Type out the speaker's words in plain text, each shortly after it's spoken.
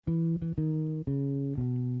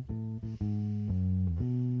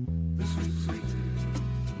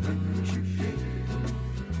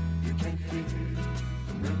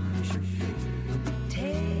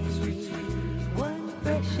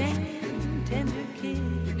tender kiss.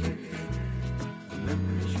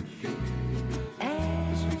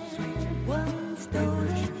 As one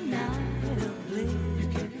stolen night of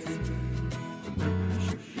bliss.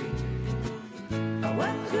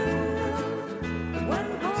 One girl,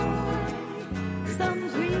 one boy, some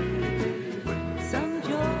grief, some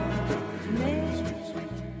joy.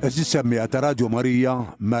 Eżi semmija ta' Radju Marija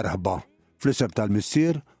merħba fl-isem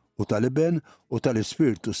tal-Missier u tal-Iben u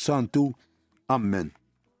tal-Ispiritu Santu. Amen.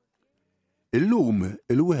 Illum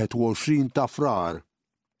il-21 ta' frar.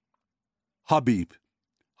 Ħabib,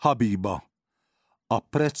 ħabiba,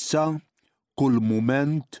 apprezza kull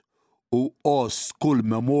mument u os kull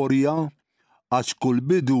memorja għax kull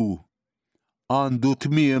bidu għandu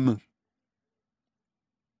tmiem.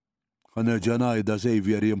 Ħanerġa' ngħidha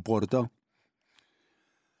Xavier jimporta.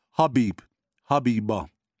 Ħabib, ħabiba,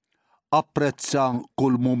 apprezza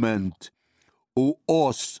kull mument u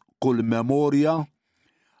os kull memorja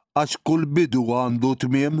għax kull bidu għandu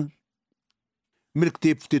tmiem.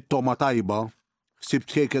 Mill-ktieb ftit toma tajba,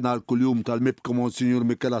 ħsibt ħejken għal kuljum tal-mibka Monsignor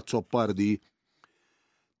Michela Zoppardi,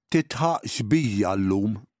 titħaqx bija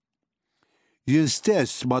llum. Jien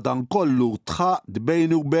stess madankollu tħaqt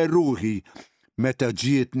bejni u bejn ruħi meta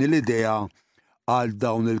ġietni l-idea għal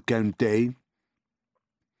dawn il-kelmtej.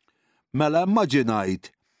 Mela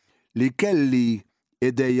immaġinajt li kelli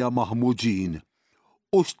idejja maħmuġin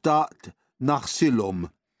u xtaqt naħsilhom,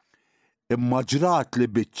 imma ġrat li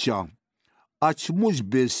biċċa għax mhux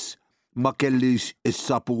biss ma kellix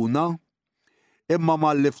is-sapuna, imma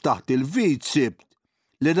malli ftaħt il-vid sibt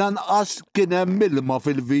li lanqas kien hemm ilma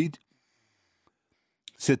fil-vid.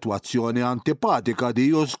 Sitwazzjoni antipatika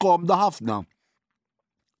di u skomda ħafna.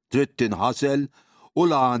 Trid tinħasel u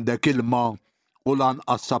la għandek ilma u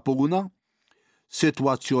lanqas sapuna.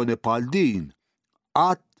 Sitwazzjoni bħal din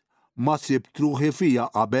qatt ma sibt ruħi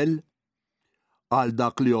fija qabel għal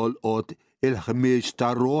dak li jolqot il-ħmieġ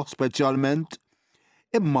tar-ruħ speċjalment.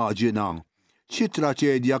 Immaġina xi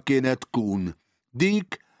traċedja kienet tkun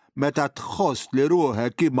dik meta tħoss li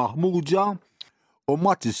ruħek hi maħmuġa u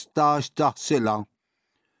ma tistax taħsilha.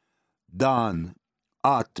 Dan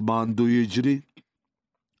qatt m'għandu jiġri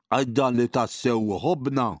għax dan li tassew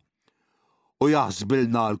ħobna u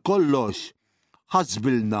jaħsbilna għal kollox,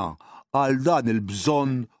 ħasbilna għal dan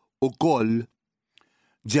il-bżonn ukoll.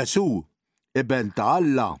 Ġesu, Iben ta'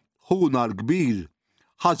 Alla, ħuna l-kbir,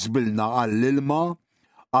 ħasbilna għall-ilma,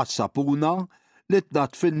 għas-sapuna li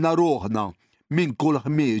tnatfinna ruħna minn kull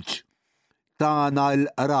ħmieġ tagħna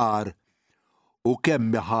l-qrar u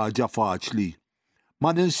kemm ħaġa faċli.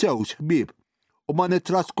 Ma ninsewx ħbieb u ma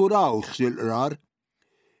nitraskurawx il-qrar.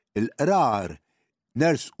 Il-qrar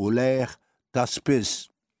nersqu lejh ta' spiss.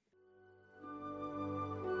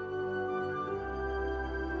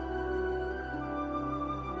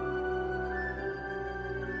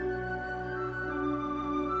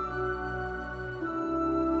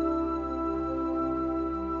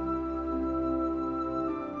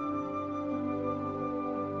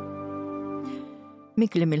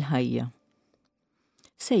 Miklim il-ħajja.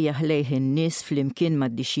 Sejjaħ lejh in-nies flimkien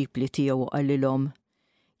mad-dixxipli tiegħu u qalilhom: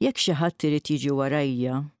 jekk xi ħadd irid jiġi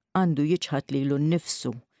warajja, għandu jiġħad lilu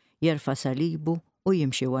nnifsu, jerfa' salibu u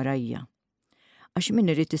jimxi warajja. Għax min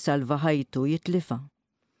irid isalva ħajtu jitlifha,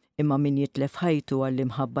 imma min jitlef ħajtu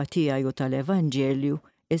għall-imħabba tiegħi u tal-Evanġelju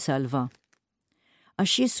isalva.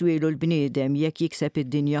 Għax jiswielu l-bniedem jekk jikseb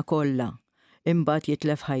id-dinja kollha, imbagħad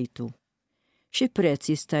jitlef ħajtu. Xi prezz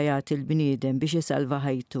jista' jagħti l-bniedem biex isalva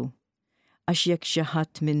ħajtu? Għax jekk xi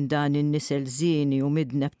ħadd minn dan in-nies elżieni u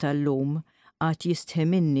midneb tal-lum għad jistħi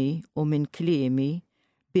minni u minn kliemi,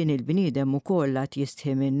 bin il-bniedem ukoll għad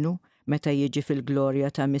jistħi minnu meta jiġi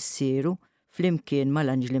fil-glorja ta' Missieru flimkien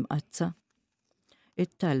mal-Anġli Mqazza.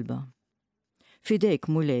 It-talba: fidejk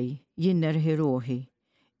Mulej, jien nerħi ruħi,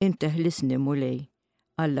 inti ħlisni Mulej,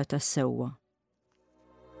 Alla tas-sewwa.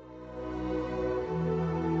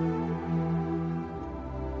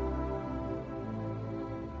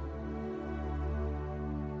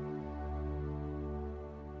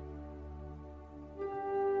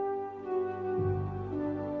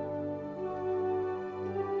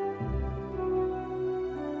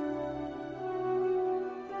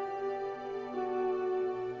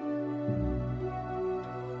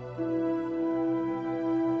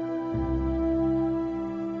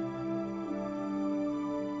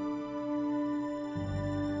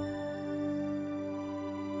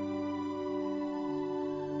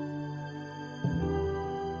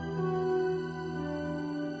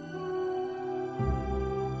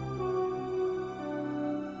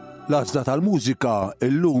 L-għażla tal-mużika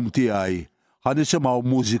illum tiegħi ħanisimgħu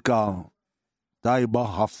mużika tajba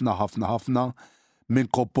ħafna minn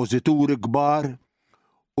kompożituri kbar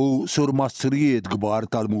u surmastrijiet kbar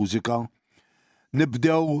tal-mużika.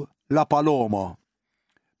 Nibdew La Paloma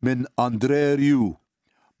minn Radju,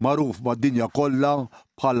 magħruf mad-dinja kollha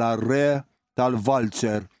bħala r-re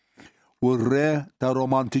tal-valzer u r-re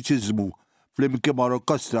tar-romantiċiżmu flimkien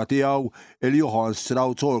mal-orkestra tiegħu il-Johann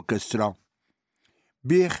Strauss Orchestra.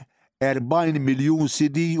 Bih 40 miljun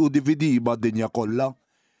CD u DVD mad-dinja kollha,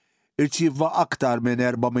 irċieva aktar minn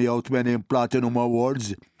 480 Platinum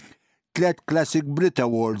Awards, 3 Classic Brit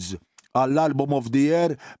Awards għall-Album of the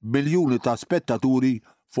Year, miljuni ta' spettaturi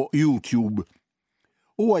fuq YouTube.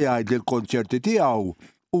 Huwa jgħid li l-konċerti tiegħu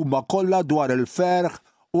huma kollha dwar il-ferħ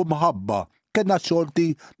u mħabba kellna xorti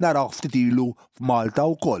naraw ftit ilu f'Malta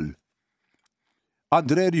wkoll.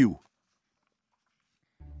 Radju.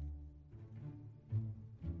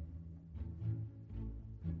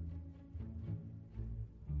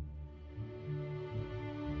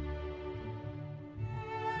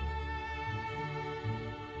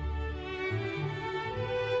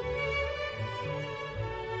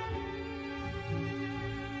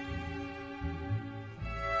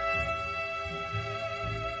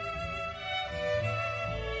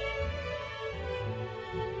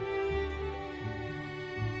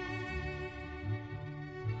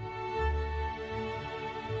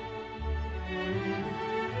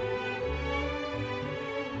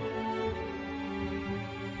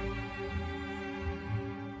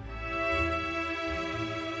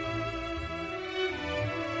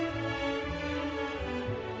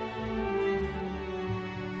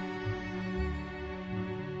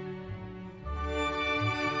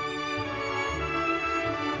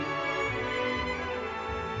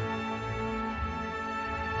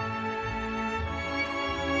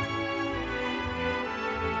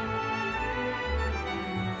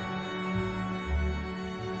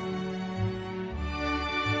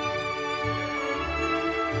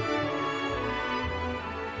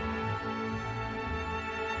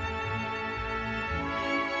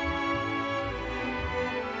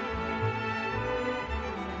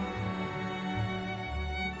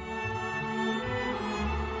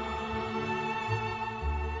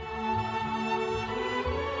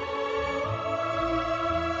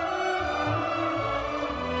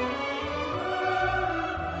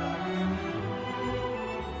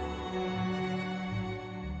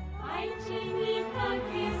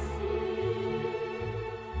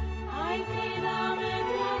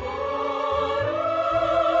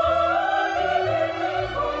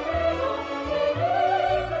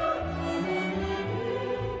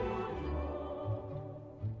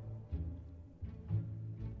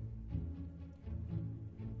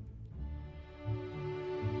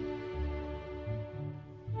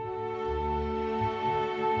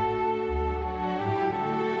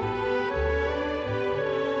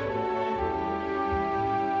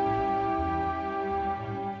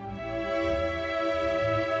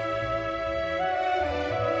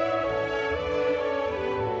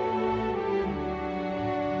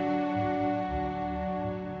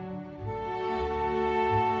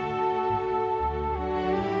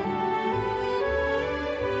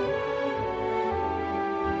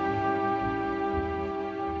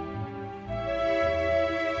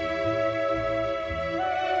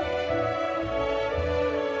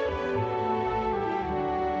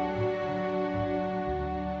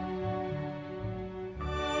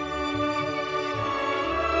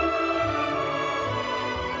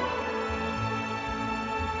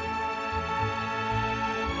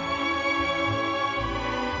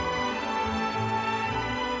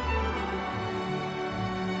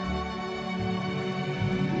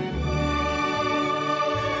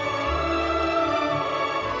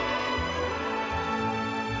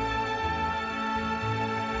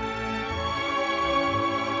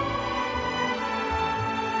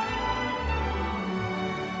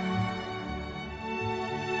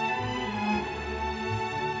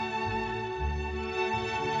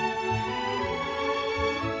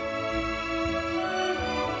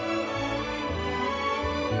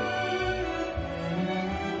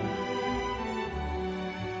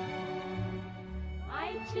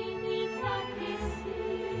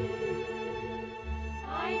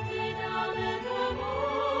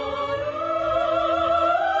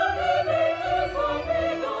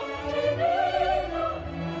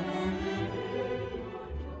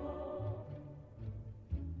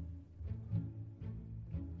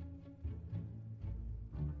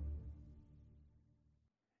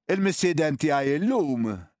 Il-missieden tiegħi llum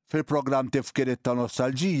fil-programm Tifkiriet ta'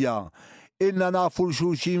 Nostlaġija ilna nafu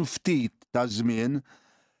l-xulxin ftit ta' żmien.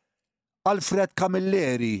 Alfred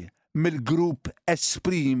Camilleri mill-grupp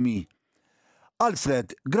Esprimi.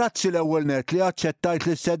 Alfred, grazzi l-ewwel net li aċċettajt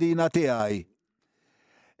l-istedina tiegħi.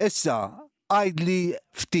 Issa, għajdli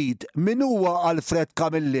ftit, min huwa Alfred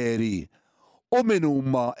Camilleri u min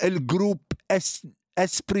huma il-grupp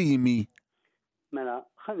Esprimi? Mela,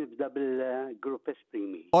 ħanibda bil-grupp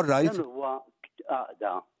Esprimi. All right. Dan huwa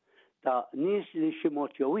għaqda ta' nies li xi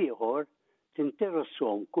mod jew ieħor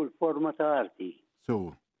tinteressahom kull forma ta' arti.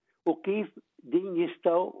 So, U kif din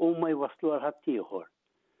jistgħu huma jwasslu għal ħadd ieħor.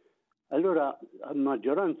 Allura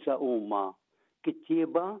l-maġġoranza huma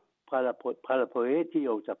kittieba bħala poeti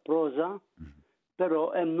jew ta' proza,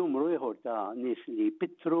 però hemm numru ieħor ta' nies li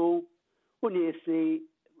pittru u nies li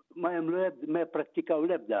ma prattikaw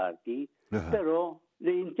l-ebda arti, però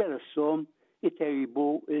li jinteressahom itejbu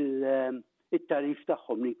it-tarif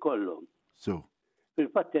tagħhom li jkollhom. so,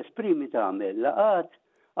 Fil-fatt Esprimi tagħmel laqgħat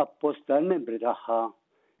apposta l-membri tagħha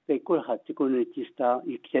fejn kulħadd ikun jista'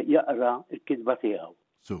 jaqra l-kitba tiegħu.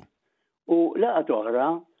 so, U laqgħat oħra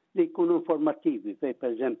li jkunu informattivi fejn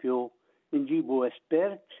pereżempju nġibu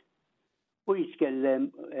espert u jitkellem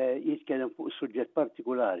fuq suġġett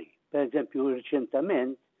partikolari. Pereżempju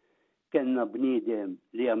riċentament kellna bniedem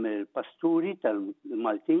li jagħmel pasturi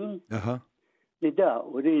tal-Maltin li da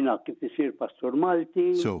urina kif isir pastur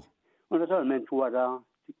Malti. so, U naturalment wara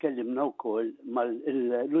tkellimna wkoll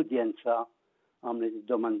mal-udjenza għamlet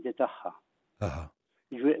id-domandi tagħha.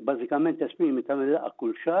 Bażikament Esprimi tagħmel laqgħa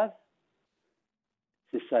kull xahar.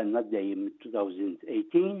 Sissa għaddejjin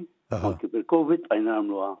mid-2018, anke bil-Covid, għajna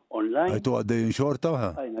għamluha online. għajtu għaddejn xorta?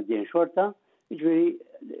 Għajna għaddejn xorta. Ġveri,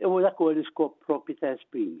 u dak huwa l-iskop propri ta'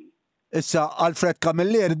 Esprimi. Issa, Alfred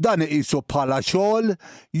Camilleri dan iqisu bħala xogħol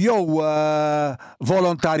jew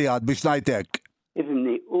volontarjat biex ngħidlek.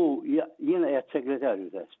 Ifimni, u jiena qiegħed segretarju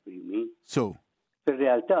ta' Esprimi. So,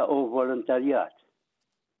 Fir-realtà u volontarjat.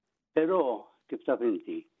 Però, kif taf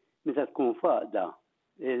inti, meta tkun faqda,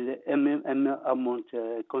 hemm ammont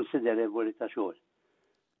konsiderevoli ta' xogħol.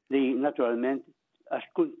 Li naturalment għax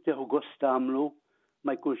tkun tieħu gost tagħmlu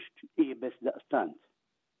ma jkunx qiebes daqstant.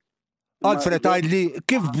 Alfred għajdli,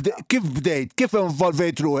 kif bdejt, kif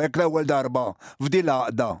involvejt ruħek l-ewwel darba f'din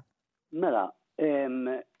l-għaqda? Mela,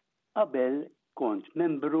 qabel kont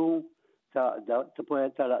membru ta'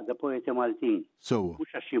 poeta Maltin. So,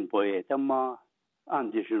 Mhux għax jien poeta, ma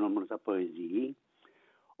għandi xi numru ta' poeżiji.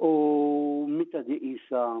 U meta di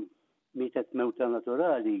isa mietet mewta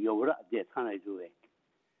naturali jew raqdet ħanajdu hekk.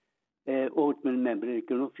 Uħud mill-membri li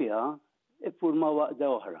kienu fiha iffurmaw waqda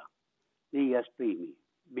oħra li hija Esprimi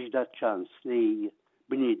biex dat ċans li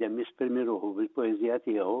bniedem jisprimi ruħu bil-poeżija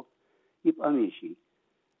tiegħu jibqa' miexi.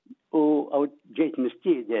 U ġejt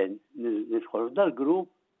mistieden nidħol f'dal-grupp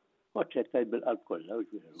u aċċettajt bil-qalb kollha.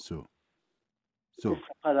 so,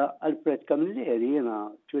 Bħala Alfred Camilleri jiena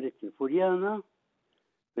twilidt il-Furjana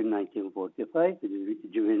fil-1945,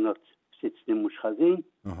 ġivi not 6 snin mhux ħażin.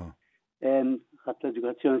 Ħadd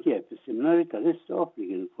l-edukazzjoni tiegħi fis-seminarju tal-Istof li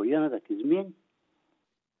kien Furjana dak iż-żmien.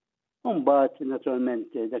 U mbagħad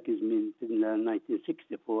naturalment dak iż-żmien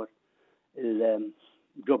fil-1964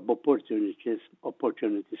 il-job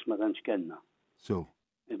opportunities ma tantx kellna. so,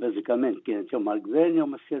 Bażikament kienet jew mal-gvern jew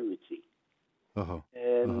mas-servizzi.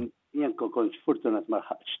 Jien kont sfortunat ma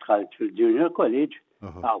ħaqx dħalt fil-Junior College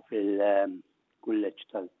aw fil-kulleġġ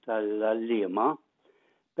tal-Allima,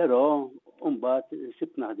 però mbagħad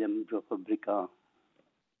sibt naħdem ġo fabbrika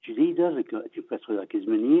ġdida li kienet jinfetħu dak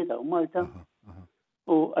iż-żminijiet u Malta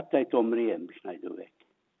u qattajt omri hemm biex ngħidu hekk.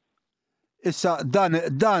 Issa, dan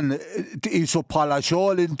tqisu bħala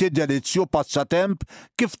xogħol, inti delizzju passatemp,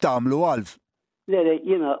 kif tagħmlu Alf? Lele,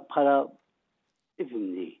 jiena bħala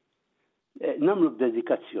ifimni, namlu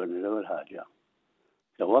b'dedikazzjoni l-ewwel ħaġa.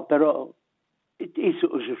 Sewwa, però tqisu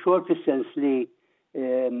xogħol fis-sens li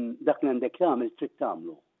dak li għandek tagħmel trid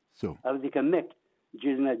tagħmlu. So, Għal dik hemmhekk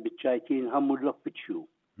ġilna biċċajtin ħammu l-offiċċju.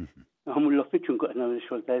 Ħammu l-offiċċju nkun nagħmel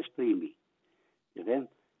xogħol ta' Esprimi. Jifhem?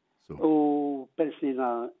 U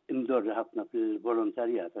persina imdorri ħafna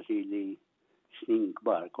fil-volontarjat għax li snin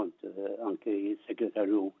kbar kont anke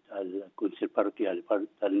segretarju tal-Kunsil Parrokjali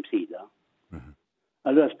tal-Imsida.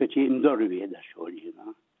 Allora speċi imdorri bieda xogħol jiena.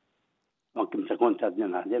 Anke meta kont għadni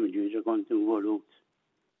naħdem, ġifieri kont involut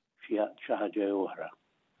xi ħaġa oħra.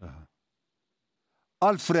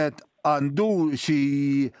 Alfred għandu xi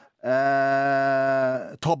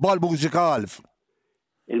tħobba l-mużika Alf.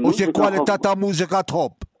 U xi kwalità ta' mużika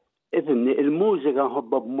tħobb. Ifimni, il-mużika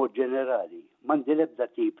nħobba b'mod ġenerali. M'għandi l-ebda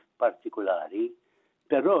tip partikolari,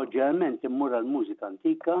 però ġeneralment immur għal-mużika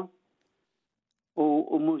antika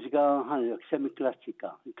u mużika ħanlek semi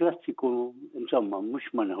klassika. Il-klassiku, insomma,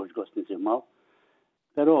 mhux ma neħux gost nisimgħu,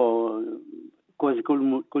 però kważi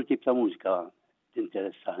kull tip ta' mużika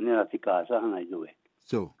tinteressani, nagħti każa ħanajdu hekk.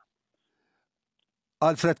 So,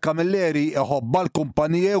 Alfred Camilleri iħobba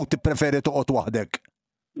l-kumpanija u tippreferi toqgħod waħdek?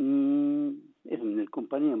 Ifhim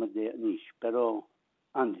il-kumpanija ma ddejjaqnix, però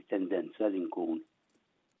għandi tendenza li nkun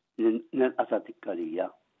nelqata tikkarija.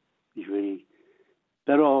 Ġifieri,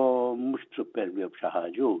 però mhux superbi b'xi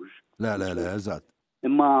ħaġa hux. Le, eżatt.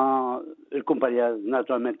 Imma il-kumpanija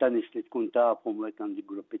naturalment ta' nies li tkun tafhom u hekk għandi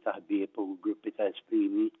gruppi ta' ħbieb u gruppi ta'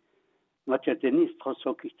 esprimi. Ma ċerti nies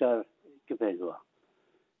tħossok iktar kif għedwa.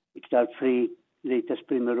 Iktar free li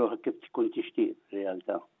tesprimi ruħek kif tkun tixtieq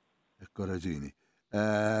realtà. Ikkoreġini.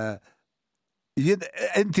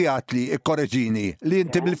 Inti għatli, ikkoreġini, li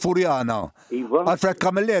inti bil-Furjana. Iva. Alfred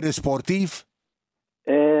Camilleri sportiv?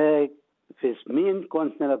 Fi żmien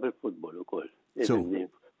kont nilgħab il-futbol ukoll.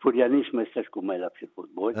 Furjanix ma jistax kun ma jilabx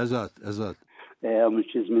il-futbol. Eżatt. Għamil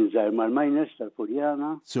xi żmien żgħar mal-Miners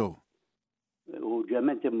tal-Furjana. U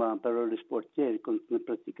ġement imma però l-isportieri kont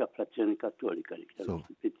nipprattika fl-Azzjoni Kattolika li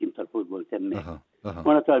fit-tim tal-futbol temmek.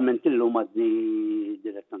 Ma naturalment illum għadni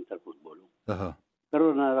direttant tal-futbol.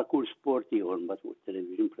 Però nara kull sport ieħor mbagħad fuq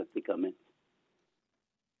television prattikament.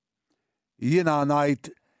 Jiena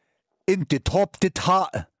ngħid inti tħobb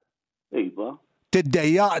titħaq. Iva.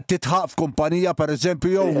 Tiddejjaq titħaq f'kumpanija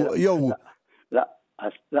pereżempju jew. La,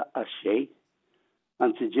 għax xejn.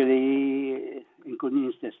 Anzi ġieli nkun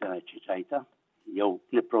jien stess ċitajta. Jew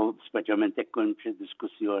nipprov speċjalment hekk kun xi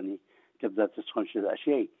diskussjoni tibda tisħon xi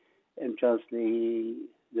daqsxejn. Hemm ċans li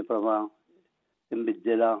nipprova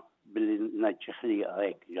nbiddilha billi ngħid xi ħliqa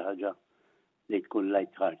hekk xi ħaġa li tkun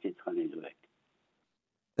light hearted ħanilu hekk.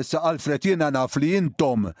 Issa Alfred jiena naf li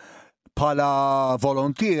intom bħala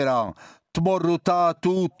volontiera tmorru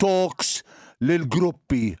tagħtu talks lil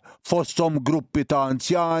gruppi, fosthom gruppi ta'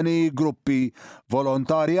 anzjani, gruppi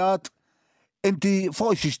volontarjat. Inti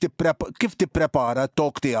forsi kif tipprepara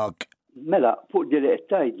t-talk tiegħek? Mela, fuq di li qed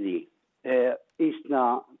tgħidli, isna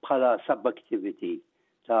bħala sub-activity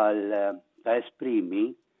ta' esprimi,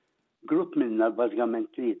 grupp minna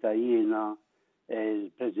bażikament tlieta jiena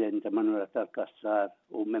il-President Emanuela tal-Kassar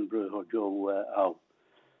u membru ħoġġew għaw.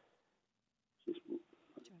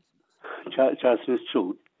 Charles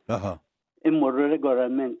Mitsud. Immorru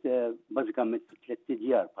regolarment bażikament tliet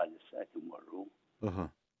tidjar bħalissa qed immorru.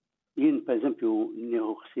 Jien pereżempju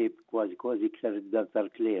nieħu ħsieb kważi iktar id-dar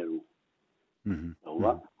tal-Kleru.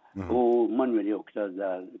 U Manuel jew iktar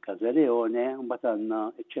dal-Kazaleone, u mbagħad għandna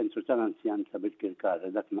ċ-ċentru tal-anzjanza bil-Kirkara,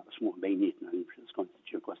 dak naqsmuh bejnietna skont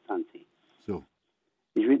iċ-ċirkostanzi.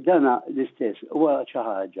 Jiġri dana l-istess huwa xi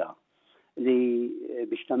ħaġa li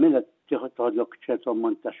biex tagħmilha toħodlok ċertu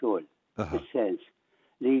ammont ta' xogħol. Fis-sens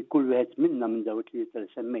li kull wieħed minna minn dawn it-tlieta li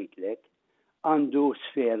semmejtlek għandu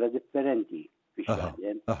sfera differenti biex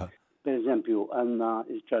jaħdem. Pereżempju għandna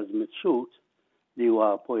il-Charles Mitsud li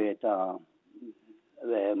huwa poeta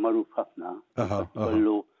magħruf ħafna.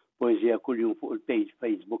 Kollu poeżija kuljum fuq il-page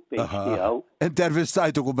Facebook page tiegħu.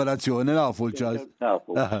 Intervistajtu kooperazzjoni nafu l-Charles.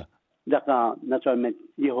 Nafu. Daka naturalment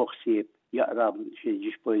jieħu ħsieb jaqra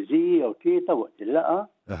xi poeżiji jew tlieta waqt il-laqa.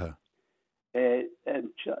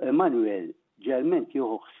 Emanuel ġerment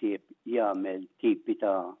jieħu ħsieb jagħmel tipi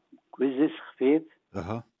ta' quizzes ħfief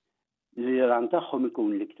li l-għan tagħhom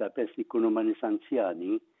ikun l-iktar pers li jkunu ma' nies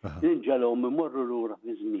anzjani li nġalhom imorru lura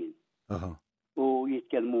fi żmien u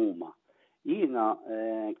jitkellmu huma. Jiena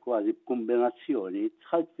kważi b'kombinazzjoni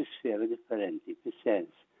dħalt fi sfera differenti,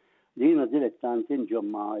 fis-sens li jiena dilettanti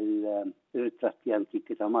nġomma il-ritratti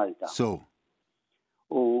antiki ta' Malta.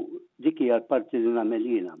 U dik hija l-parti li nagħmel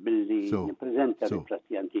jiena billi nippreżenta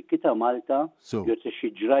ritratti antiki ta' Malta, jew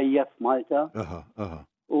xi ġrajja f'Malta.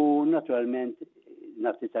 U naturalment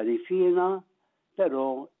nagħti tarifina,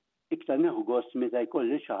 però iktar neħu gost meta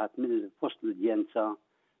jkolli xi ħadd mill-fost l-udjenza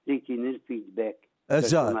li jtini l-feedback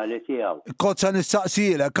personali tiegħu. Kotsa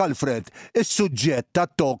nistaqsilek Alfred, is-suġġett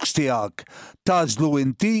tat-talks tiegħek tażlu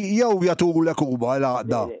inti jew jagħtulek huma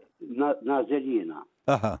l-għaqda? Nażel jiena.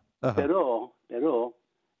 Però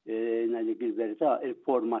ngħidik il-verità,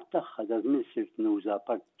 il-format tagħha da żmien sirt nuża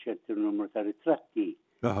part ċerti numru ta' ritratti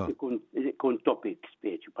ikun topic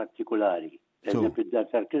speċi partikolari. Per eżempju, id-dar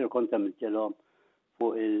tal-Kleru kont għamiltilhom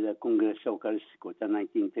fuq il-Kongress Ewkaristiku ta'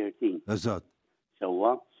 1913. Eżatt.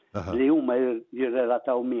 Sewwa li huma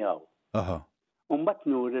jirrelataw miegħu. Mbagħad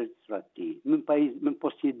nur ritratti minn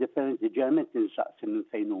postijiet differenti ġeneralment insaqsi minn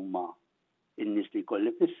fejn huma in-nies li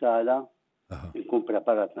jkolli fis-sala. Nkun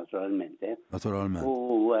preparat naturalment. Naturalment.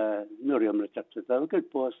 U nurjom ritratti ta' dak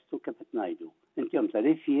il-post u kif qed ngħidu. Intihom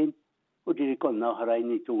tarifjien u ġieli konna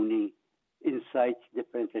oħrajn jituni insight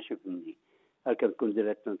differenti xifni. Għalkemm tkun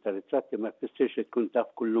direttant ta' ritratti ma tfissirx li tkun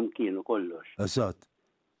taf kullum kienu kollox. Eżatt.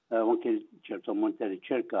 Anke ċertu ammont ta'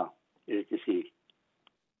 riċerka irid isir.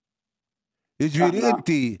 Jiġifieri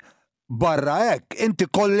inti barra hekk, inti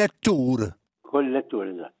kollettur.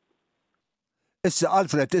 Kollettur, eżatt. Issa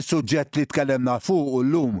Alfred, is-suġġett li tkellemna fuq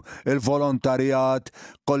llum, il-volontarjat,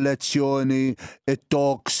 kollezzjoni,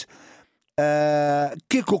 it-talks,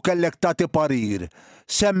 kieku kellek tagħti parir,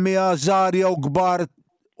 semmija żgħar jew kbar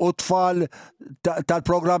u tfal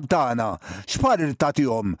tal-programm tagħna. X'parir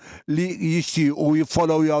tagħtihom li jixtiequ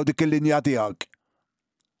jiffollowjaw dik il-linja tiegħek?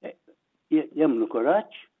 Jemlu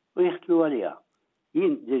kuraġġ u jaħdmu għaliha.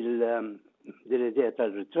 Jien dil-idea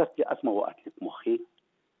tal-ritratti qatt ma waqgħet li f'moħħi.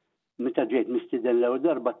 Meta ġejt mistieden l-ewwel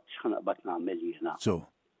darba x'ħanaqbad nagħmel jiena. U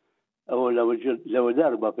l-ewwel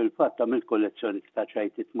darba fil-fatt għamilt kollezzjoni ta'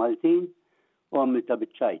 ċajtit Maltin u għamilta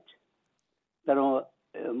biċ-ċajt. Però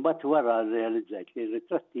mbagħad wara rrealizzajt li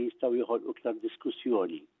r-ritratti jistgħu joħolqu iktar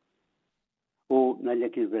diskussjoni. U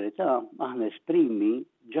ngħidlek il-verità, aħna esprimi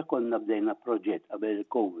ġa konna bdejna proġett qabel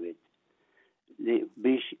il-COVID li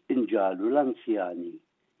biex inġalu l-anzjani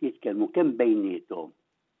jitkellmu kemm bejniethom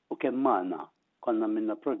u kemm magħna. Konna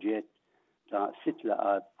minna proġett ta' 6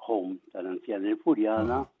 laqgħat home tal-anzjani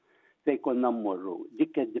Furjana fejn konna mmorru. Dik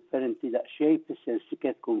kienet differenti daqsxejn fis-sens li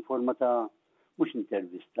kienet tkun forma ta' mhux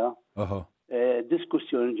intervista.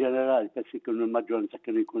 Diskussjoni ġenerali persi kienu l-maġġoranza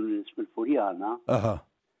kienu jkunu nies mill-Furjana.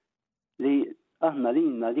 Li aħna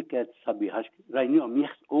lilna dik kienet sabiħa rajnihom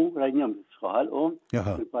jeħsqu, rajnihom jisħalqhom,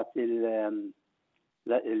 fil-fatt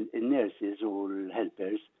il-nurses u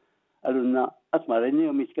l-helpers għalunna qatt ma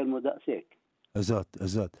rajnihom jitkellmu daqshekk. Eżatt.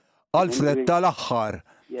 Alfred tal-aħħar.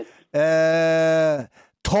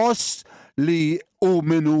 Tħoss li u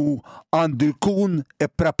minu għandu jkun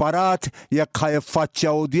ippreparat jekk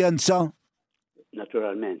ħajfaċċja udjenza?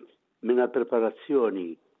 Naturalment. Minna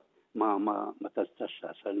preparazzjoni ma tastax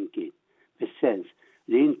sal-imkien. Fis-sens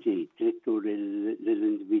li inti trid turi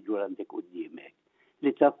l-individwu għandek quddiemek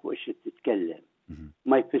li taf fuq xi titkellem.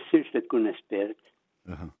 Ma jfissirx li tkun espert,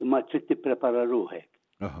 imma trid tipprepara ruħek.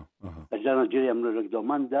 Għaxġana ġiri għamlu l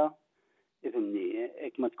domanda, ifimni,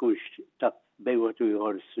 ek ma tkunx taf bejwet u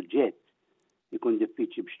jħor s-sujġet, jikun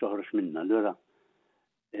diffiċi biex toħroġ minna, l-ura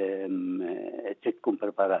tkun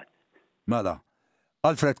preparat. Mela,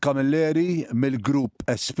 Alfred Camilleri mill-grupp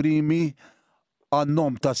Esprimi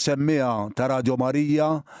għannom ta' semmija ta' Radio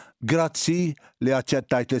Marija, grazzi li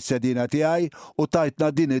aċċettajt l-sedina tiegħi u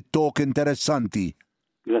tajtna din it-talk interessanti.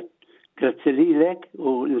 Grazzi lilek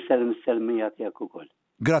u n-selmija tiegħek ukoll.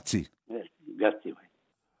 Grazzi. Grazzi.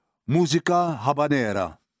 Mużika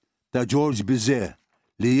habanera ta' George Bizet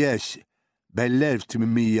li jiex bejn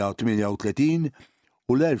l-1838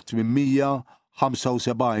 u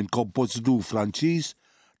l-1875 kompożitur Franċiż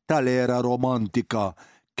tal-era romantika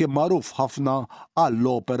kien magħruf ħafna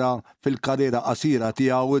għall-opera fil-karriera qasira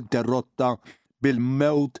tiegħu interrotta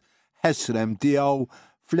bil-mewt ħesrem tiegħu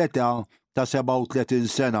fl-età ta' 37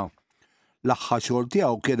 sena. L-aħħar xogħol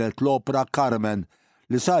tiegħu kienet l-opera Carmen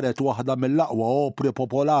li saret waħda mill-aqwa opri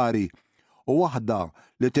popolari u waħda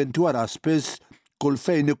li tintwera spiss kull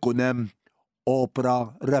fejn ikun hemm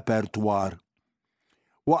opera repertwar.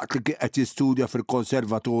 Waqt li qed jistudja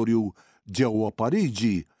fil-Konservatorju ġewwa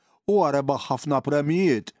Pariġi huwa rebaħ ħafna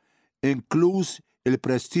premijiet, inkluż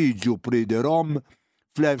il-prestiġju Prix de Rome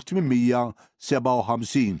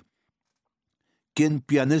fl-1857. Kien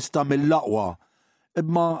pjanista mill-aqwa,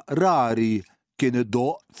 imma rari kien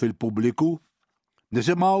id-doq fil-pubbliku.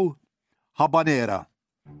 Nisimgħu Habanera.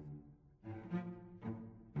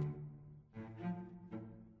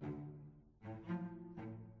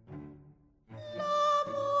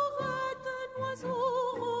 L'amour est un oiseau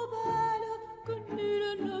rebelle que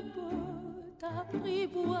nul ne peut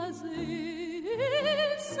apprivoiser.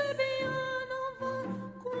 C'est bien en vain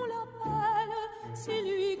qu'on l'appelle s'il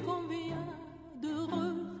lui convient de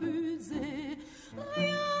refuser.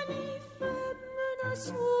 Rien n'y fait menace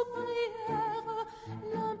ou prière.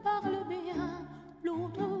 L'un parle bien,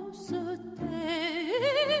 l'autre se tait.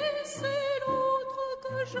 C'est l'autre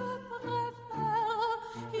que je préfère.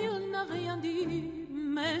 Il n'a rien dit,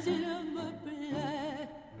 mais il me plaît.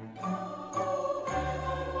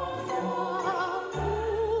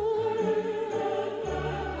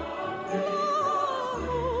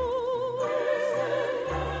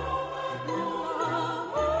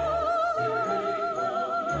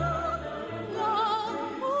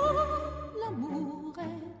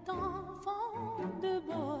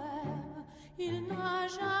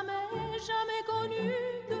 Jamais connu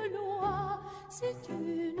de loi. Si tu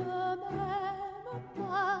ne m'aimes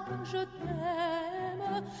pas, je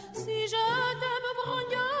t'aime. Si je t'aime, prends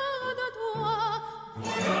garde de toi.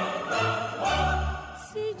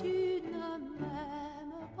 Si tu ne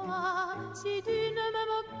m'aimes pas, si tu ne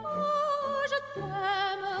m'aimes pas, je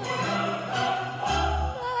t'aime.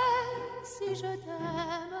 Mais si je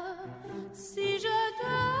t'aime,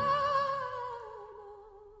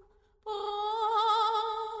 prends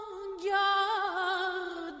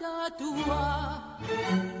toi.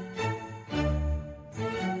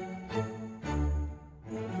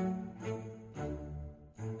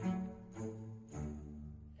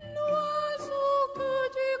 L'oiseau que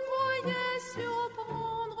tu croyais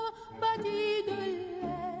surprendre battit de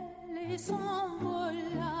l'aile et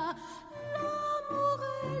s'envola. L'amour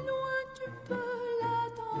est loin, tu peux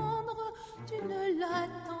l'attendre, tu ne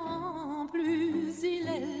l'attends plus, il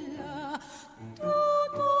est là.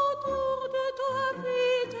 Tout autour de toi,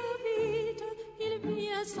 vite, vite, il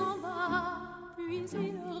vient, s'en va, puis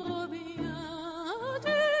il revient.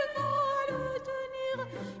 Tu crois le tenir,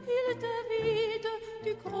 il t'évite,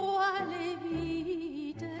 tu crois aller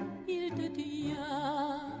vite, il te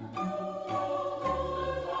tient.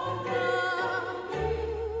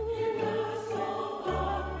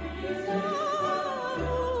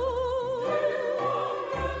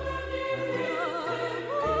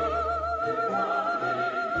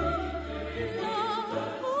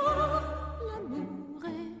 L'amour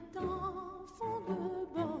est enfant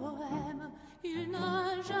de bohème, il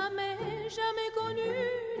n'a jamais, jamais connu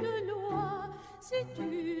de loi. Si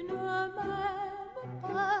tu ne m'aimes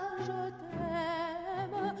pas, je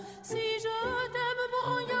t'aime. Si je t'aime,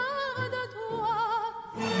 prends garde à toi.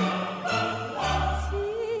 Si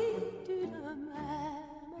tu ne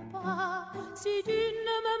m'aimes pas, si tu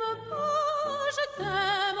ne m'aimes pas, je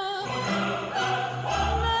t'aime.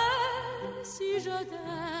 Mais si je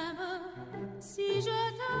t'aime, si je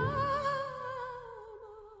t'aime,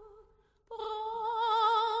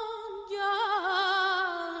 prends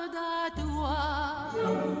garde à toi.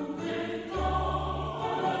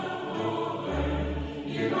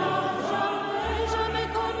 Il n'a jamais, jamais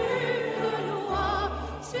connu de loi.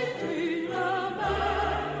 Si tu ne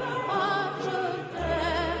m'aimes pas, je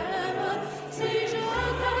t'aime. Si je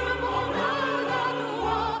t'aime, prends garde à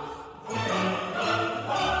toi. Si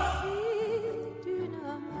tu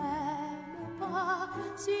ne m'aimes pas,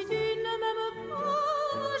 si tu ne m'aimes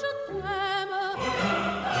pas, je t'aime.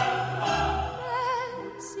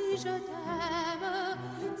 Mais si je t'aime,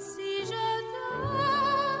 si je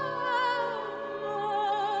t'aime,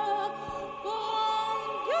 prends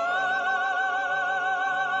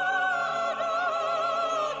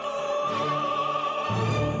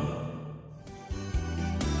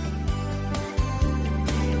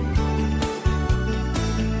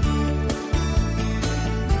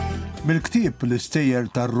Mill-ktieb l-istejjer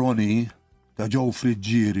tar-Roni ta' Joe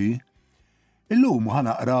Friġġieri, illum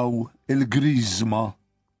ħanaqraw il-Griżma.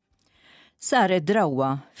 Saret drawwa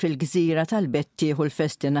fil-gżira tal-Bettieħu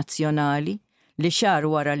l-Festi Nazzjonali li xar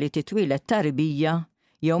wara li titwilet tarbija,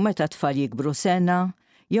 jew meta tfal jikbru sena,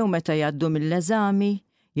 jew meta jgħaddu mill-eżami,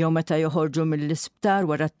 jew meta joħorġu mill-isptar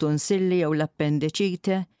wara t-tonsilli jew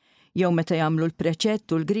l-appendiċite, jew meta jagħmlu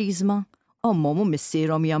l-preċett u l-Griżma, ommhom u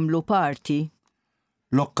missierhom jagħmlu parti.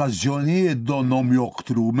 L-okkażjonijiet donhom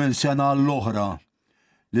joktru minn sena l-oħra.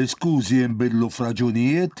 L-iskużi jinbidlu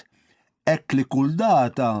f'raġunijiet hekk li kull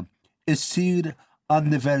data issir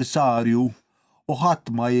anniversarju u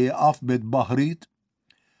ħadd ma jieqaf bit-baħrit.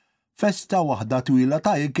 Festa waħda twila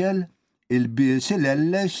ta' ikel, il-bies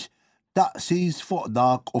il-ellex, taqsis fuq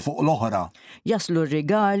dak u fuq l-oħra. Jaslu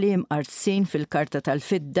r-rigali mqarsin fil-karta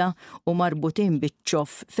tal-fidda u marbutin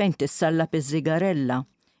biċ-ċoff fejn tissallab iż-żigarella.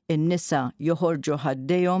 In-nisa joħorġu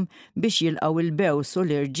ħaddejhom biex jilqgħu il-bews u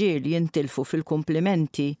l-irġiel jintilfu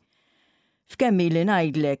fil-kumplimenti. F'kemm ili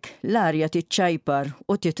ngħidlek l-arja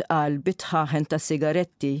tiċċajpar u titqal bitħaħen ta'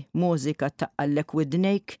 sigaretti, mużika taqqallek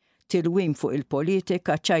widnejk, tilwim fuq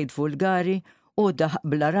il-politika, ċajt vulgari u daħq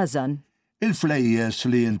bla rażan. Il-flejjes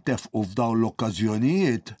li jintefqu f'dawn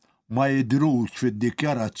l-okkażjonijiet ma jidhrux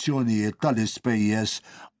fid-dikjarazzjonijiet tal-ispejjeż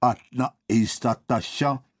għat-tnaqqis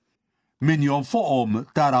tat-taxxa. Min jonfoqhom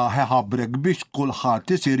tara ħeħabrek biex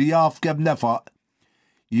kulħadd isir jaf kemm nefaq.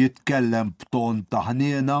 Jitkellem b'ton ta'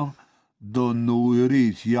 ħniena, donnu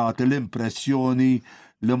jrid jagħti l-impressjoni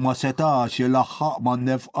li ma setax ilaħħaq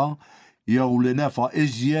man-nefqa jew li nefaq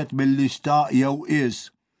iżjed milli xtaq jew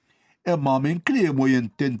qis. Imma minn kliemu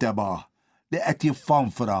jintintebaħ li qed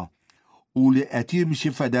jiffanfra u li qed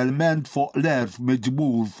jimxi fedelment fuq l-erf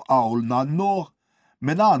miġbur f'qawl nannuh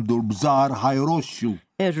min għandu l-bżar ħajroxxu.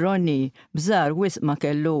 Ir-Roni bżar wisq ma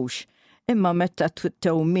kellux, imma meta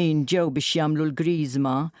t-tewmin ġew biex jagħmlu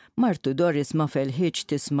l-Griżma, Martu Doris ma felħitx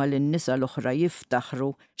tisma' lin-nisa l-oħra jiftaħru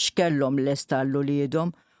x'kellhom lest għall uliedhom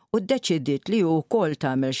u ddeċidiet li hu wkoll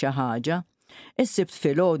tagħmel xi ħaġa. Is-sibt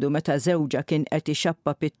filgħodu meta żewġa kien qed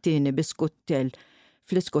ixappa pit-tieni biskutell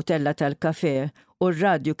fl-iskutella tal-kafè u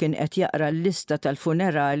r-radju kien qed jaqra l-lista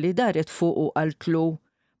tal-funerali daret fuqu qaltlu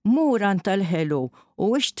Muran tal-ħelu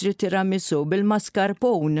u ixtri tiramisu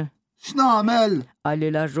bil-mascarpone. X'nagħmel? Għalli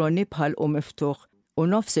l-Roni bħal u miftuħ u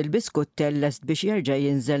nofs il-biskut tellest biex jerġa'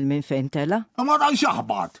 jinżel minn fejn tela. Ma dan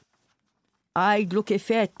xaħbat. Għajdlu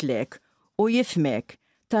kifetlek u jifmek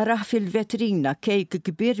taraħ fil-vetrina kejk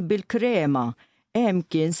kbir bil-krema hemm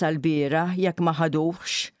kien sal-bira jekk ma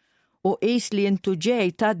ħaduhx u qis li intu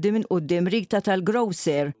ġej tgħaddi minn quddiem Rita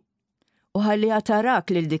tal-grocer u ħalliha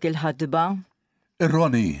tarak lil dik il-ħadba.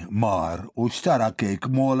 Ir-Roni mar u xtara kejk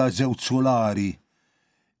mola żewġ solari.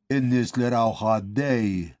 In-nies li raw ħaddej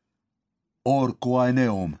orku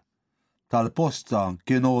għajnejhom. Tal-posta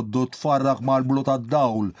kien għoddu tfarrak mal-blu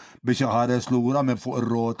tad-dawl biex iħares lura minn fuq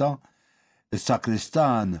ir-rota.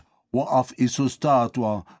 Is-sakristan waqaf isu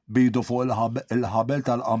statwa bidu fuq il-ħabel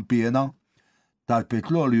tal-qampjena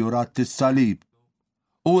tal-Pitlolju rat is-salib.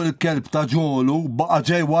 U l-kelb ta' ġolu baqa'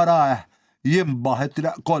 ġej warah jimbaħ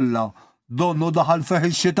it-triq kollha donnu daħal feħ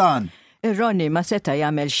ix-xitan. Ir-Roni ma seta'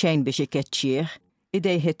 jagħmel xejn biex ikeċċih.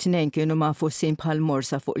 Idejh it-tnejn kienu mafusin bħal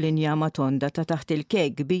morsa fuq linjama tonda ta' taħt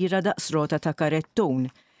il-kejk kbira daqs rota ta' karettun.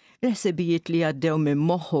 L-ħsibijiet li għaddew minn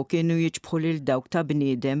moħħu kienu jiġbħu lil dawk ta'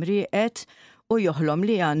 bniedem rieqet u joħlom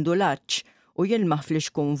li għandu laċċ u jilmaħ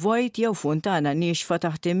fl-xkun vojt jew funtana nixfa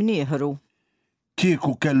taħt imnieħru.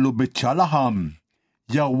 Kieku kellu biċċa laħam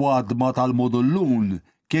jew għadma tal-modullun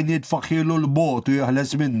kien jitfaħilu l-bot u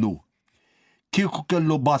jeħles minnu. Kieku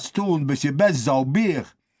kellu bastun biex jibezzaw bih,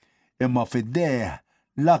 imma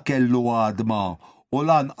fid-deħ la kellu għadma u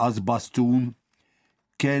lanqas bastun,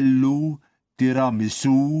 kellu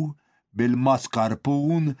tiramisu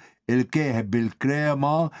bil-maskarpun, il-keħ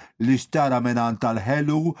bil-krema li xtara minan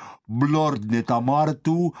tal-ħelu bl-ordni ta'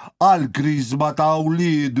 martu għal-krizma ta'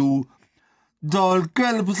 wlidu.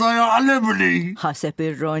 Dal-kelb sa jaqlibni! Ħaseb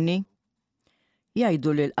ir-Roni.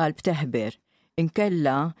 Jajdu li l-qalb teħber,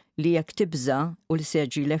 inkella li jekk tibża u li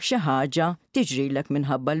serġilek xi ħaġa tiġrilek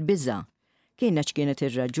minħabba l-biża. Kienet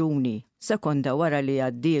ir-raġuni. Sekonda wara li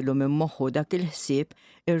għaddielu minn moħħu dak il-ħsieb,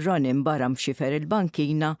 ir-Roni mbaram xifer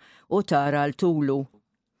il-bankina u tara l-tulu.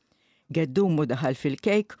 Geddumu daħal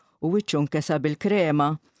fil-kejk u wiċċu nkesa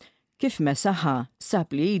bil-krema. Kif mesaħa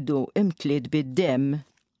sab li idu imtliet bid-demm.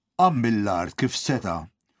 Għammillart kif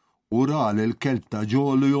seta' u ral il-kelb ta'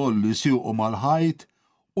 ġolu jolli siuqu mal-ħajt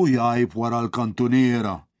u jajb wara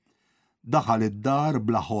l-kantuniera. Daħal id-dar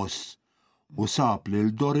bla ħoss u sab li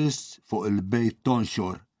l-Doris fuq il-bejt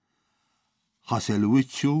tonxor. Ħasel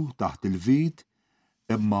wiċċu taħt il-vit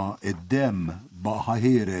imma id-demm baqa'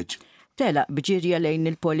 ħireġ. Telaq bġirja lejn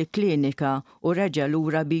il-poliklinika u reġa'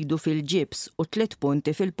 lura bidu fil-ġibs u 3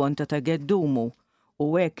 punti fil-ponta ta' Geddumu u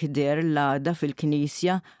hekk der l-għada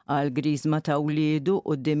fil-Knisja għal griżma ta' wliedu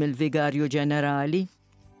quddiem il-Vigarju Ġenerali.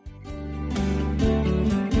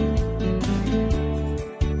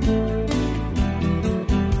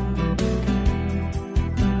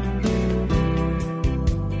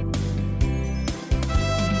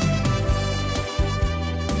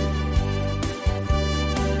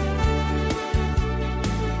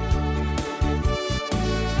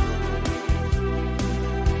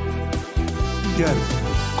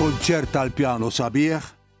 Konċert tal-pjano sabiħ,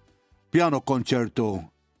 pjano konċerto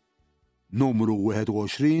numru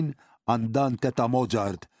 21, Andante ta'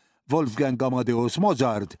 Mozart, Wolfgang Amadeus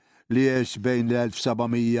Mozart li jgħix bejn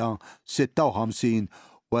l-1756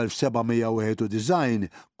 u 1791,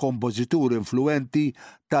 kompożitur influenti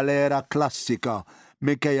tal-era klassika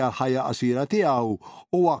minkejja l-ħajja qasira tiegħu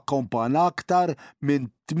u akkompana aktar minn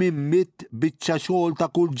 800 biċċa xogħol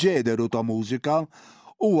ta' kull ġeneru ta' mużika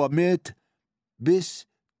huwa miet biss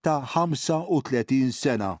ta' 35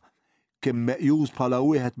 sena kien meqjus bħala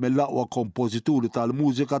wieħed mill-aqwa kompożituri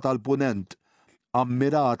tal-mużika tal-punent,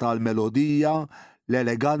 ammirata għall-melodija,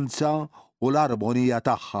 l-eleganza u l-armonija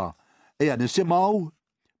tagħha. Ejja nisimgħu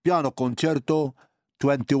pjano konċerto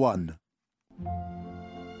 21.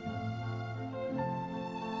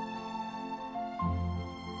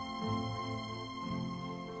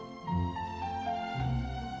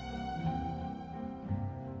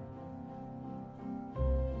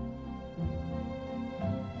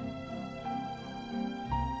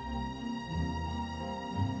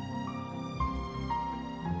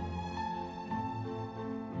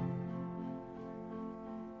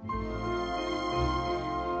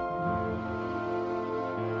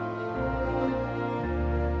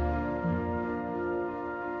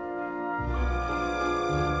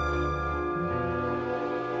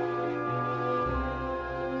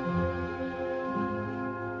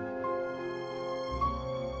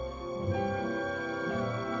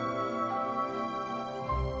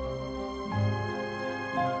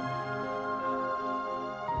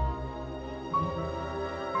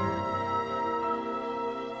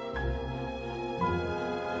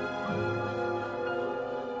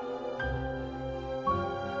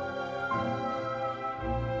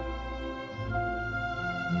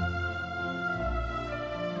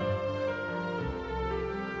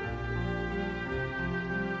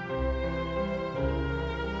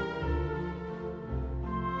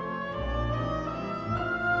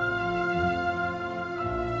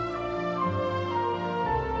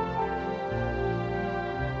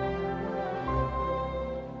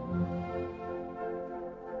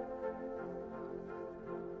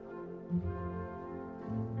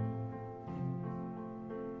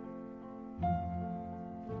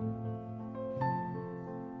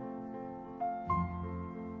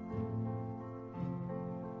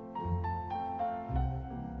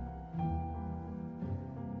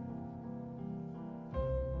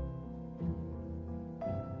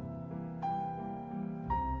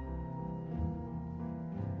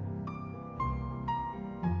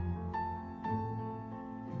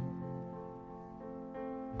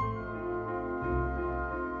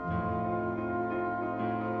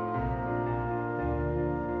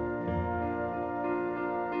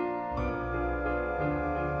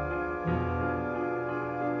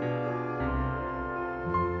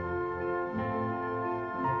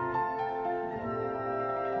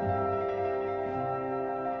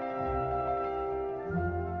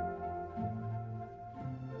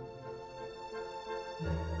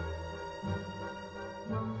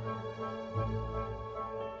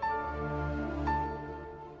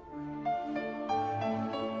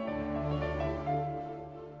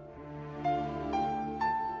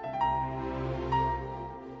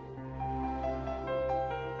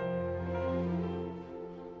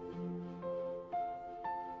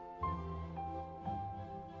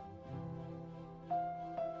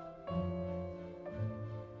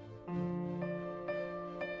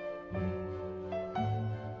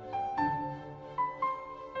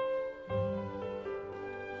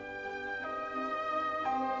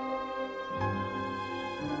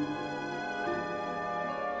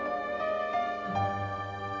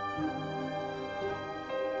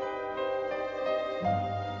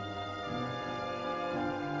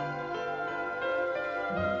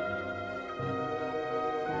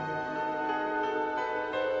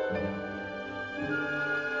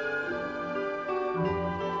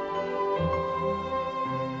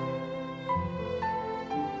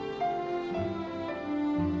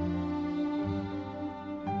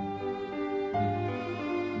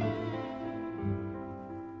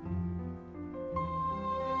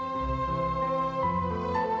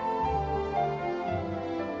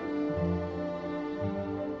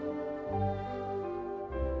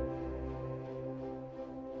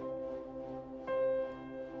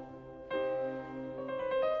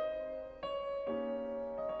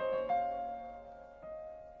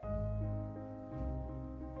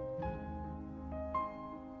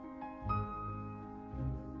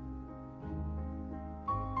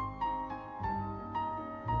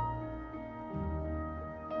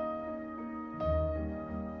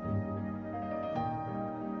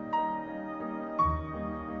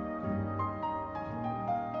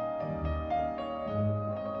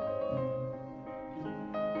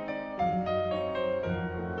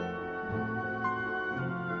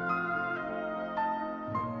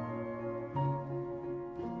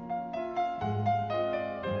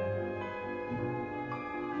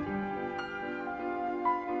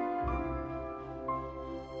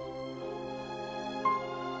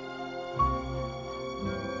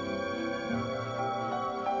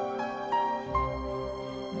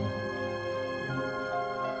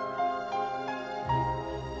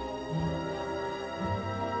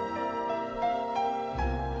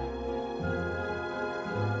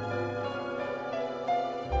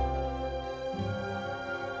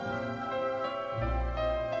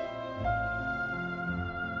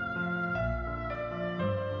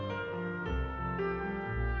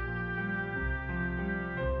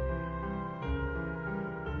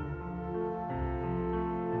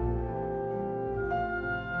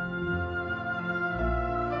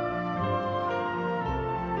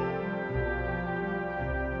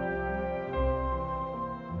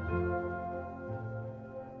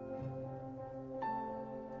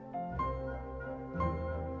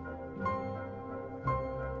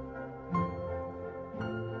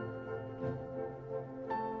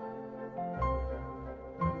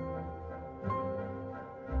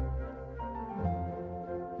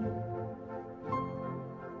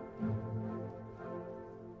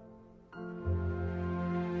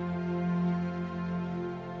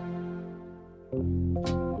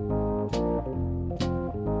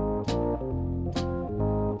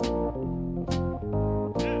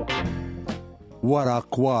 Wara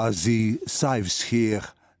kważi sajf sħiħ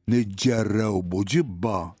niġġerrew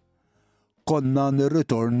buġibba, konna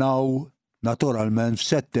nirritornaw naturalment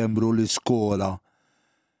f'Settembru l-iskola.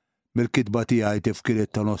 Mill-kitba tiegħi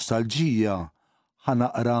Tifkiriet ta' Nostlaġija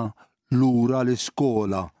ħanaqra lura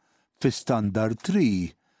l-iskola fi Standard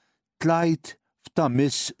 3 tlajt f'ta'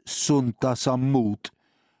 Miss Sunta Sammut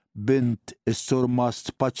bint is-Sur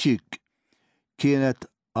Mast Paċik, kienet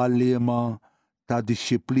għalliema ta'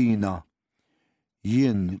 dixxiplina.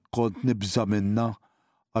 Jien kont nibża minna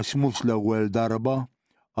għax mhux l-ewwel darba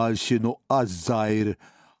għal xi nuqqas żgħir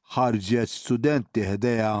ħarġet studenti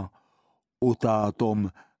ħdejha u tagħthom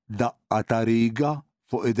daqqa ta' riga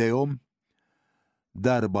fuq idejhom.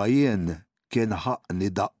 Darba jien kien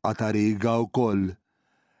ħaqni daqqa ta' riga wkoll,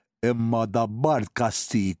 imma dabbart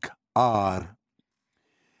kastik għar.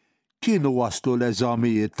 Kienu waslu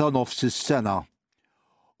l-eżamijiet ta' nofs is-sena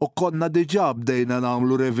u konna diġà bdejna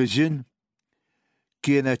nagħmlu revision.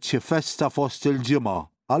 Kienet xi festa fost il-ġimgħa,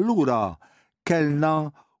 allura kellna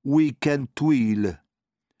weekend twil.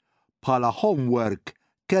 Bħala homework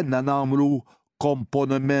kellna nagħmlu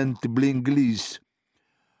komponiment bl-Ingliż.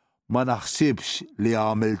 Ma naħsibx li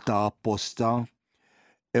għamilta apposta,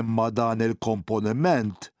 imma dan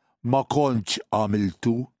il-komponiment ma kontx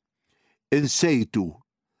għamiltu, insejtu.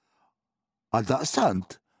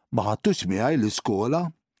 Għaldaqstant ma ħadtux miegħi l-iskola,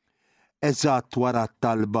 eżatt wara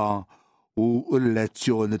t-talba u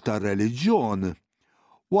l-lezzjoni tar-reliġjon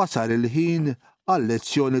wasal il-ħin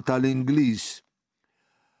għal-lezzjoni tal-Ingliż.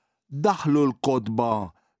 Daħlu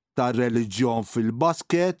l-kotba tar-reliġjon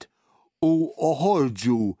fil-basket u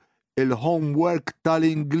oħorġu il-homework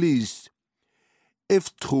tal-Ingliż.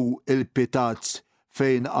 Iftħu il-pitazz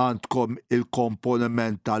fejn għandkom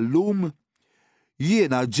il-komponiment tal-lum,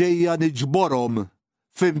 jiena ġejja niġborhom,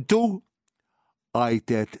 fimtu?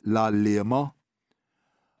 Għajtet l-għalliema.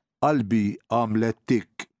 Qalbi għamlet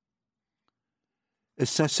tik.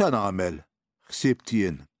 Issa se nagħmel, ħsibt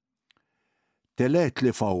jien. Telet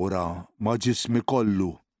li fawra ma' ġismi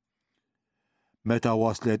kollu. Meta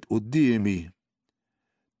waslet qudiemi,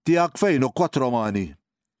 tiegħek fejn hu kwat Romani?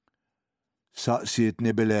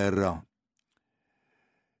 Saqsietni bil-erra.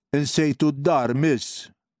 Insejtu d-dar,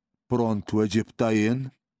 miss, pront weġibta jien.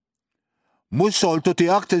 Mhux soltu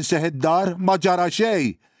tiegħek tinseħ id-dar ma ġara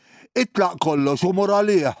xejn, itlaq kollox u mur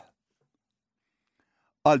għalih.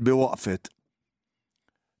 Qalbi waqfet.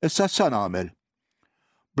 Issa sa nagħmel.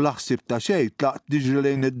 Bla ħsieb ta' xejn tlaqt niġri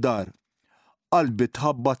lejn id-dar. Qalbi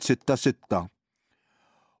tħabbat 6-6.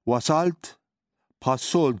 Wasalt,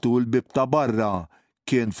 bħas-soltu l-bib ta' barra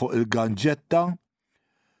kien fuq il-ganġetta,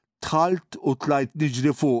 dħalt u tlajt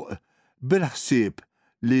niġri fuq bil-ħsieb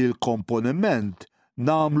li l-komponiment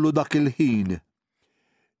nagħmlu dak il-ħin.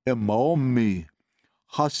 Imma ommi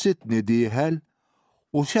ħassitni dieħel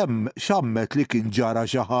u xammet li kien ġara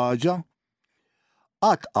xi ħaġa.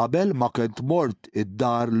 Qatt qabel ma kent mort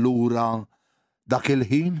id-dar lura dak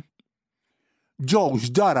il-ħin. Ġew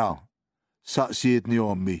x'dara? Saqsietni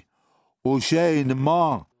ommi. U xejn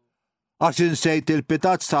ma, għax insejt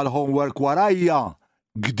il-pitazz tal-homework warajja,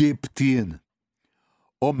 gdibt jien.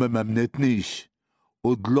 Ommi m'emnitnix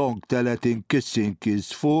u dlong telet inkis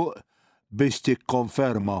fuq biex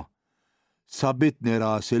tikkonferma. Sabitni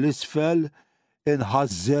rasi l-isfel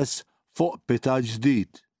inħażżes fuq pitazz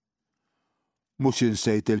ġdid. Mhux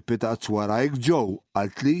insejt il-pitazz warajk ġew,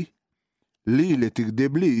 qalt li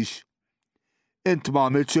tikdiblix. Int ma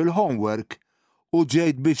għamiltx il-homework u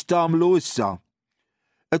ġejt biex tagħmlu issa.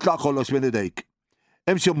 Itlaq kollox minn idejk.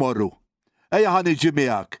 Imxi mmorru. Ejja ħaniġi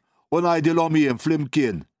miegħek u ngħidilhom jien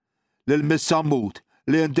flimkien lil-Miss Sammut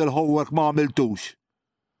li int il-homework ma għamiltux.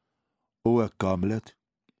 U hekk għamlet.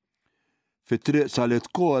 Fit-triq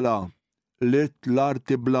sal-iskola lit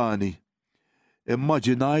l-arti blani.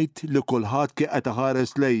 Immaġinajt li kulħadd kien qed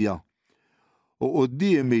iħares lejja. U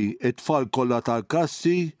qudiemi it-tfal kollha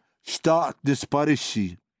tal-klassi xtaqt nisparixxi.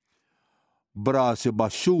 Brasi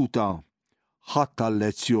baxxuta ħadd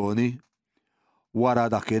tal-lezzjoni. Wara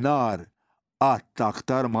dakinhar qatt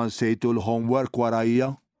aktar ma nsejtu l-homework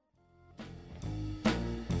warajja.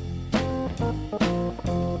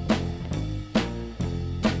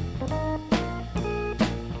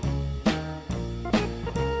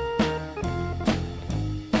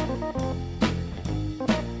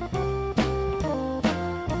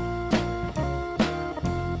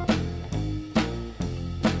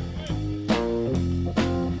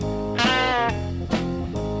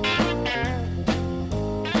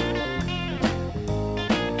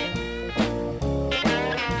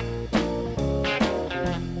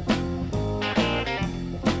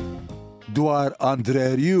 Dwar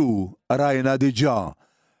Radju rajna diġà,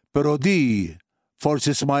 però di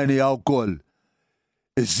forsi smajnija wkoll.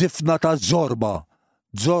 Iż-żifna ta'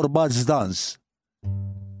 Zorba Zdans.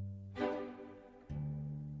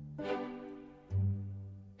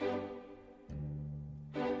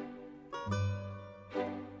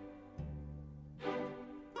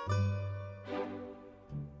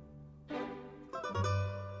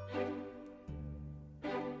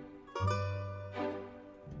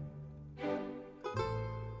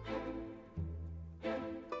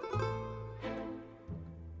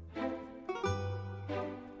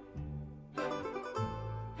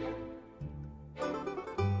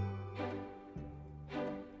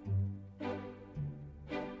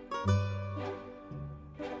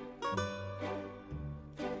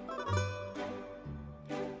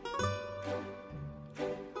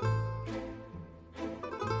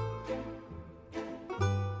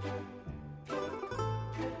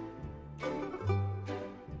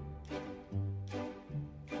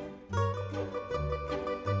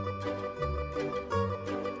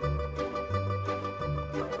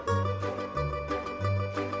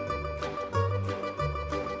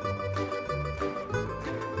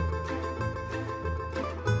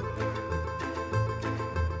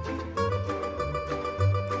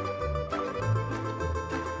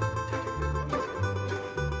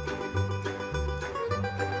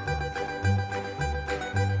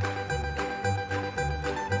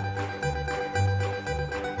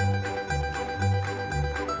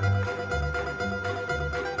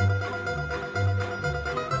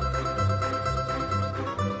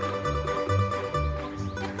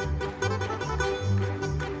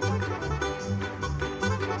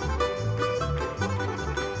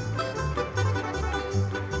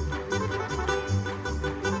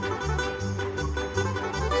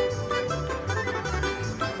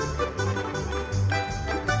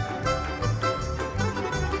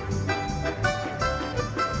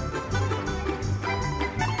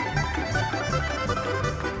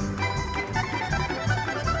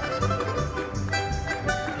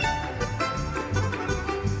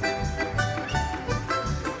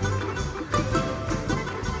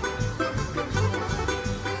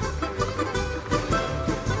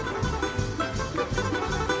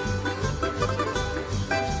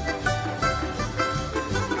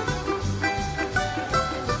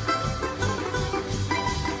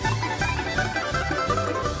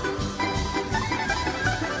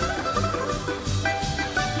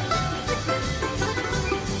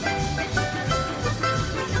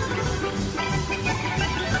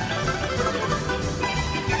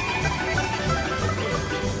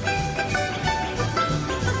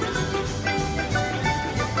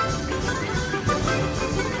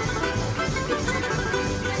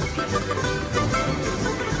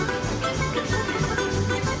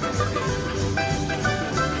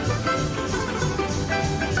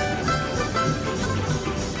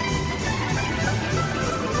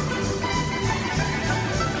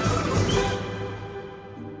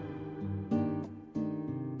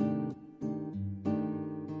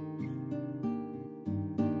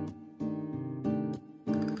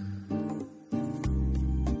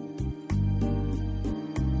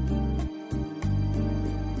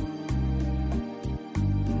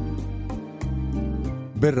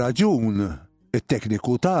 Bir-raġun,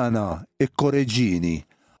 it-tekniku tagħna ikkoreġini.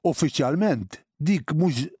 Uffiċjalment dik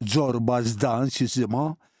mhux Zorba Zdans isimha,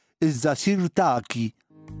 iżda Sirtaki.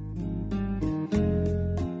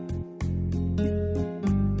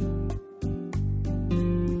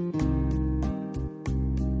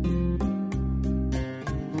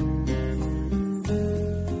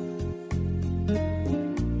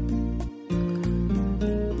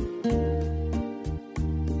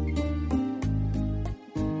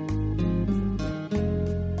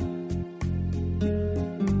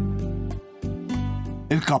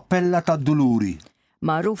 Il-Kappella tad-Duluri.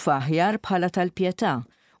 Magħrufa aħjar bħala tal-Pjetà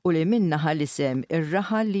u li minnaħa l-isem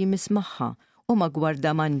ir-raħal li mismaħħa u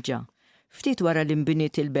magwarda manġa. Ftit wara li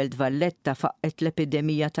nbiniet il-Belt Valletta faqqet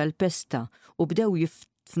l-epidemija tal-pesta u bdew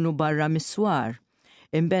jifnu barra miswar.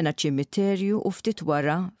 Imbena ċimiterju u ftit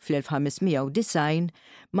wara fl-1590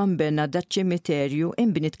 ma nbena dat ċimiterju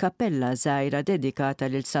imbinit kappella żgħira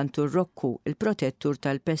dedikata lil Santur Rokku, il-protettur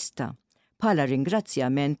tal-pesta, bħala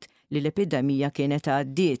ringrazzjament li l-epidemija kienet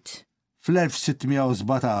għaddiet.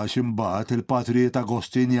 Fl-1617 imbagħad il-Patrijiet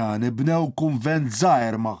Agostinjani bnew kunvent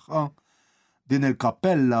żgħir magħha. Din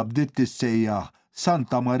il-kappella bdiet tissejjaħ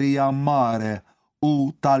Santa Marija Mare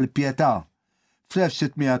u tal-Pjetà.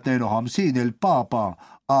 Fl-1652 il-Papa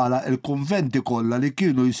għala il-kunventi kollha li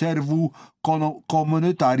kienu jservu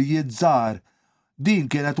komunitarji żgħar. Din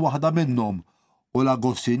kienet waħda minnhom u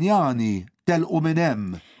l-Agostinjani telqu minn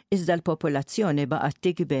hemm. Iżda l-popolazzjoni baqgħet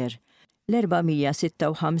tikber.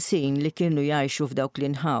 L-456 li kienu jgħixu f'dawk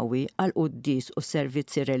l-inħawi għal qudies u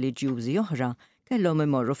servizzi reliġjużi oħra kellhom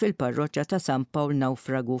imorru fil-parroċċja ta' San Pawl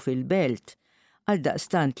Nawfragu fil-Belt.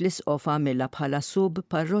 Għaldaqstant l-isqof għamilha bħala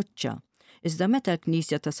sub-parroċċja. Iżda meta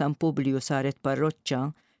l-Knisja ta' San Publiu saret parroċċja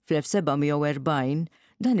fl-1740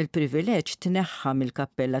 dan il-privileġġ tneħħa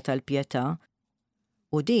mill-Kappella tal-Pjetà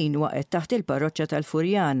u din waqgħet taħt il-parroċċja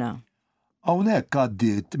tal-Furjana. Hawnhekk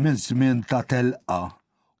għaddiet minn żmien ta' telqa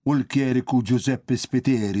u l-kjeriku Giuseppe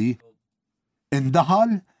Spiteri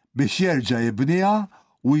indaħal biex jerġa' jibniha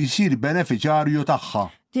u jsir benefiċjarju tagħha.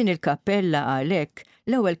 Din il-kappella għalhekk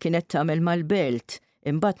l-ewwel kienet tagħmel mal-Belt,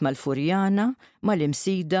 imbagħad mal-Furjana,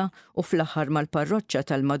 mal-Imsida u fl-aħħar mal-parroċċja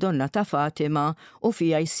tal-Madonna ta' Fatima u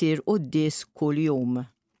fiha jsir qudies kuljum.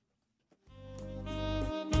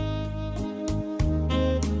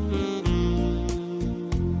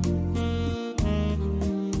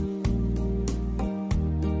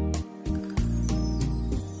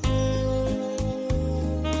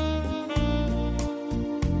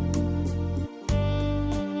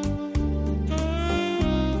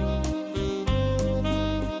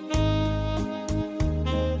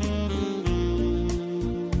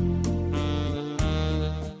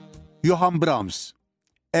 Johann Brahms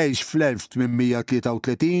għex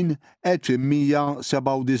fl-1833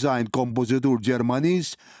 1897 kompożitur Ġermaniż,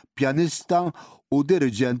 pjanista u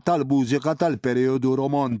diriġent tal-mużika tal-perjodu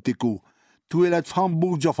romantiku. Twieled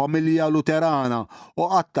f'Hamburg ġo familja Luterana u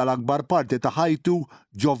qatta l-akbar parti ta' ħajtu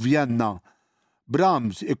ġo Vjenna.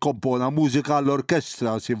 Brahms ikkompona mużika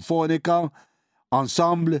l-orkestra sinfonika,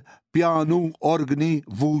 ensemble, pjanu, organi,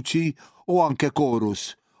 vuċi u anke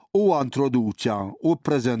korus. U introduċa u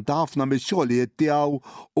ppreżenta ħafna mix-xogħlijiet tiegħu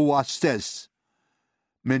huwa stess.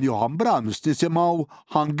 Minn Johann Brahms nisimgħu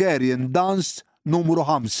Hungarian Dance numru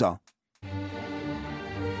 5.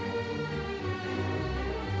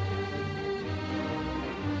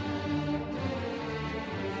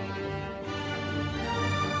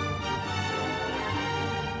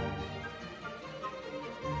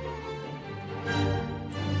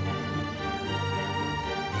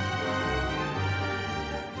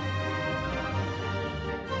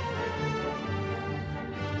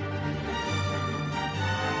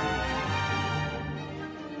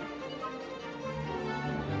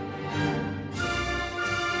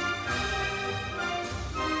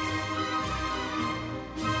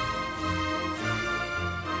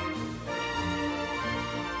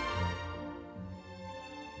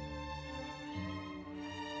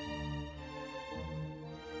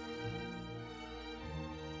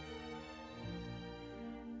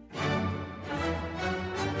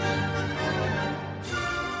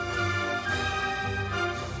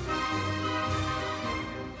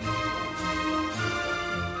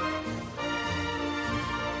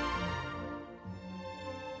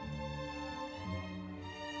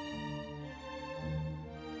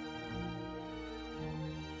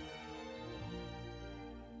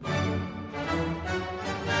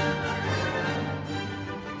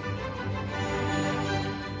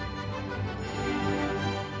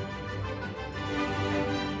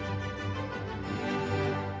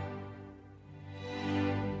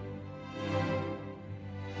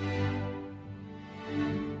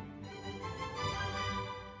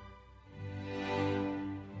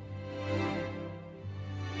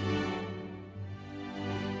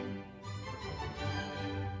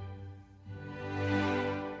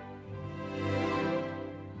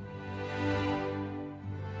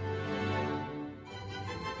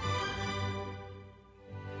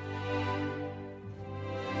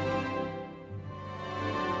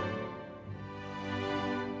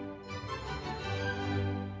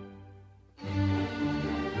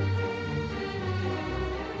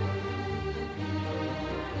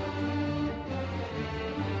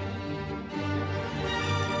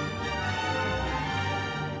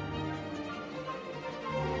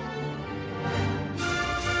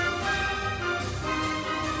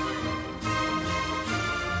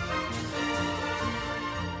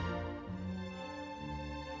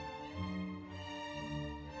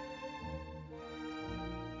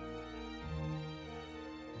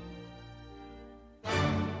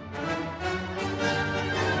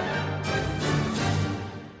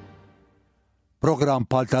 Program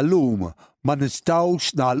bħal tal-lum ma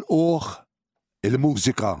nistawx nagħlquh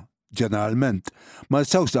il-mużika ġeneralment ma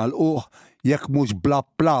nistawx nagħlquh jekk mhux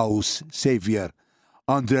bl-applaws Xavier.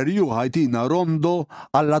 Andrerju ħajtina rondo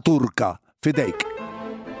alla turka fidejk.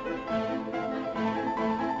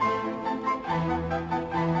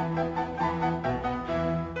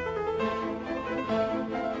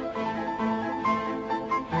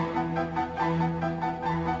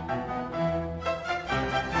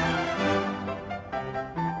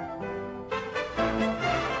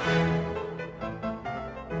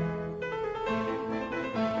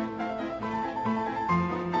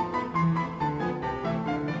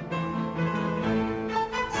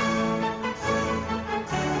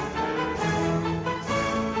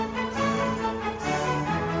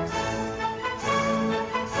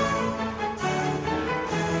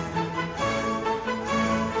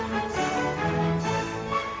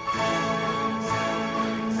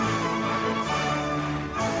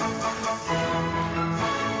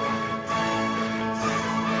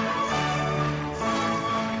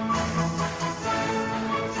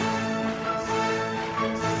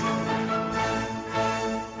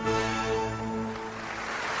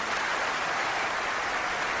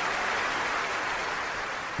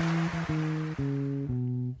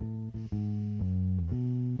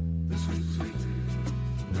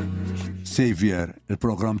 Xavier,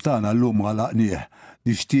 il-programm tagħna llum għalaqnieh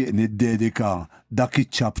nixtieq niddedika dak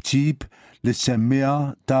iċ-ċabċib lis-semmija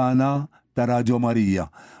tagħna ta' Radio Marija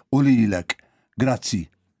u lilek. Grazzi.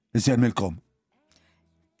 Inselmilkom.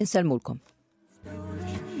 Inselmulkom.